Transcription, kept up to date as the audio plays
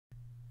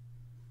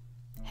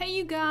Hey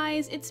you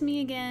guys, it's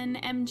me again,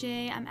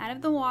 MJ. I'm out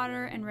of the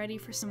water and ready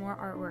for some more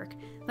artwork.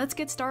 Let's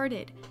get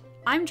started.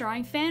 I'm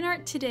drawing fan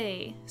art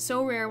today.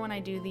 So rare when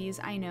I do these,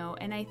 I know,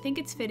 and I think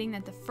it's fitting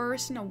that the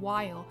first in a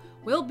while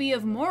will be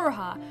of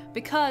Moroha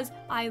because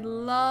I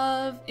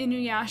love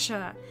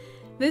inu-yasha.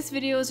 This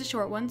video is a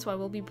short one, so I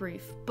will be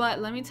brief, but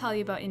let me tell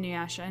you about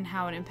inu-yasha and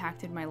how it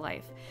impacted my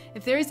life.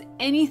 If there is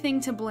anything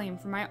to blame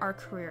for my art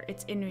career,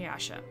 it's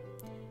inu-yasha.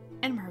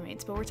 And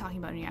mermaids, but we're talking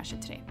about inu-yasha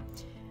today.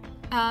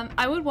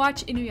 I would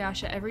watch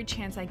inu-yasha every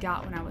chance I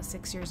got when I was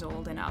 6 years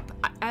old and up.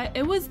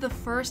 It was the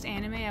first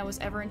anime I was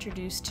ever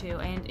introduced to,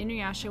 and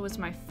inu-yasha was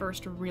my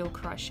first real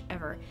crush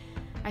ever.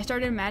 I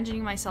started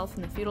imagining myself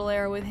in the feudal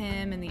era with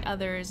him and the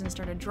others and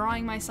started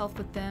drawing myself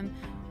with them,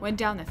 went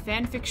down the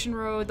fanfiction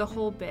road, the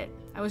whole bit.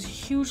 I was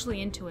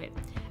hugely into it.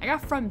 I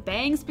got front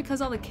bangs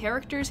because all the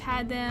characters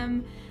had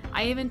them.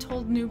 I even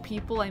told new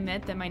people I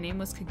met that my name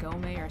was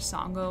Kagome or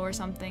Sango or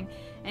something,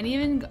 and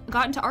even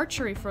got into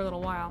archery for a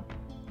little while.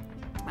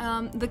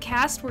 The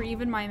cast were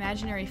even my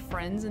imaginary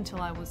friends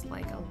until I was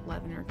like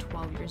 11 or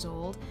 12 years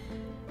old.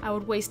 I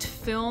would waste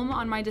film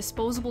on my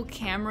disposable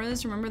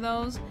cameras, remember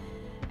those?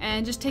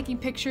 And just taking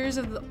pictures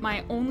of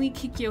my only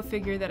Kikyo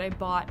figure that I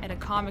bought at a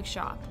comic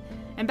shop.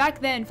 And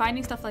back then,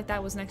 finding stuff like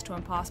that was next to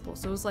impossible,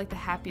 so it was like the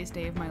happiest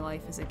day of my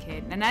life as a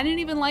kid. And I didn't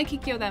even like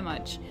Kikyo that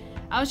much.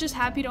 I was just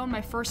happy to own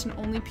my first and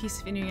only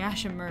piece of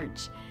inu-yasha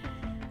merch.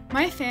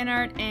 My fan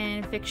art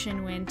and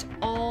fiction went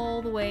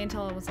all the way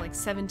until I was like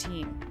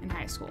 17 in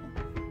high school.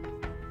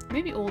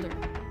 Maybe older.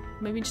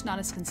 Maybe just not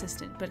as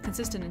consistent, but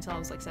consistent until I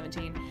was like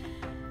 17.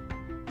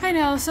 I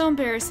know, so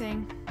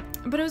embarrassing.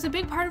 But it was a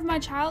big part of my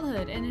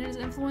childhood, and it has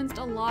influenced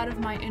a lot of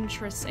my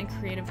interests and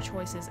creative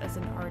choices as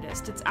an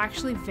artist. It's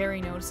actually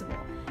very noticeable.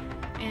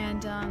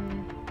 And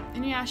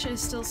inu-yasha is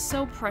still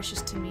so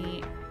precious to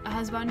me, a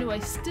husband I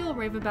still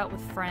rave about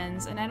with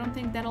friends, and I don't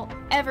think that'll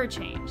ever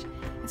change.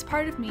 It's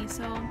part of me,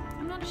 so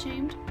I'm not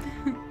ashamed.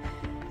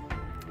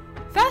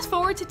 Fast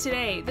forward to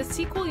today, the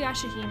sequel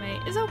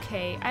YASHA-HIME is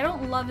okay. I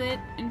don't love it.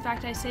 In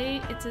fact, I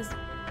say it's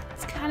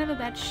kind of a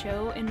bad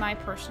show in my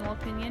personal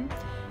opinion.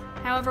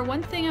 However,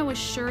 one thing I was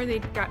sure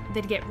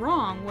they'd get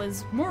wrong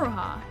was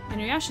Moroha,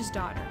 inu-yasha's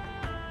daughter.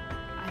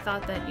 I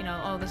thought that, you know,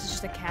 oh, this is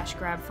just a cash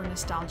grab for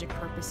nostalgic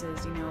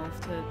purposes, you know,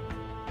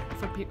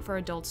 for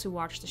adults who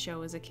watched the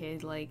show as a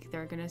kid, like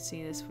they're gonna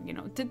see this, you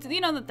know,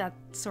 that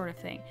sort of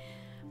thing.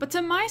 But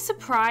to my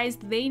surprise,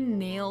 they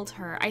nailed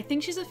her. I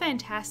think she's a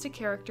fantastic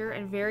character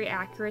and very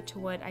accurate to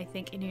what I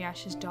think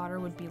inu-yasha's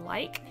daughter would be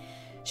like.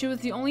 She was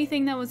the only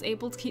thing that was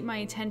able to keep my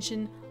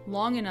attention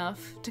long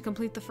enough to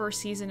complete the first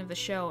season of the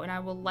show, and I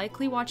will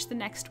likely watch the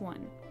next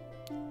one,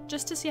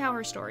 just to see how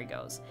her story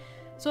goes.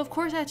 So of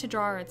course I had to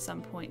draw her at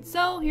some point,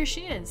 so here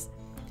she is.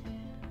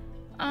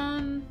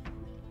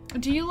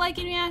 Do you like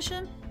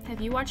inu-yasha? Have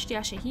you watched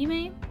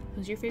YASHA-HIME?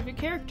 Who's your favorite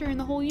character in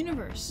the whole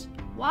universe?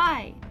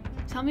 Why?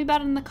 Tell me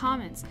about it in the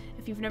comments.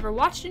 If you've never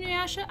watched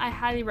inu-yasha, I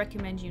highly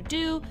recommend you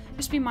do.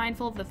 Just be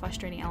mindful of the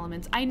frustrating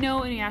elements. I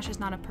know inu-yasha is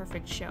not a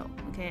perfect show,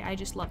 okay? I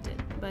just loved it.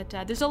 But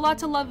there's a lot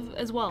to love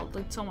as well,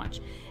 like so much.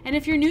 And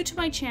if you're new to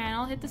my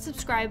channel, hit the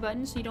subscribe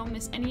button so you don't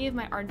miss any of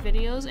my art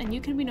videos, and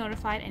you can be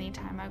notified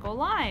anytime I go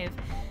live.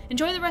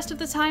 Enjoy the rest of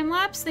the time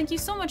lapse. Thank you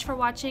so much for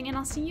watching, and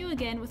I'll see you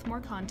again with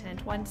more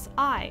content once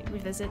I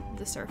revisit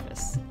the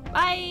surface.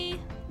 Bye!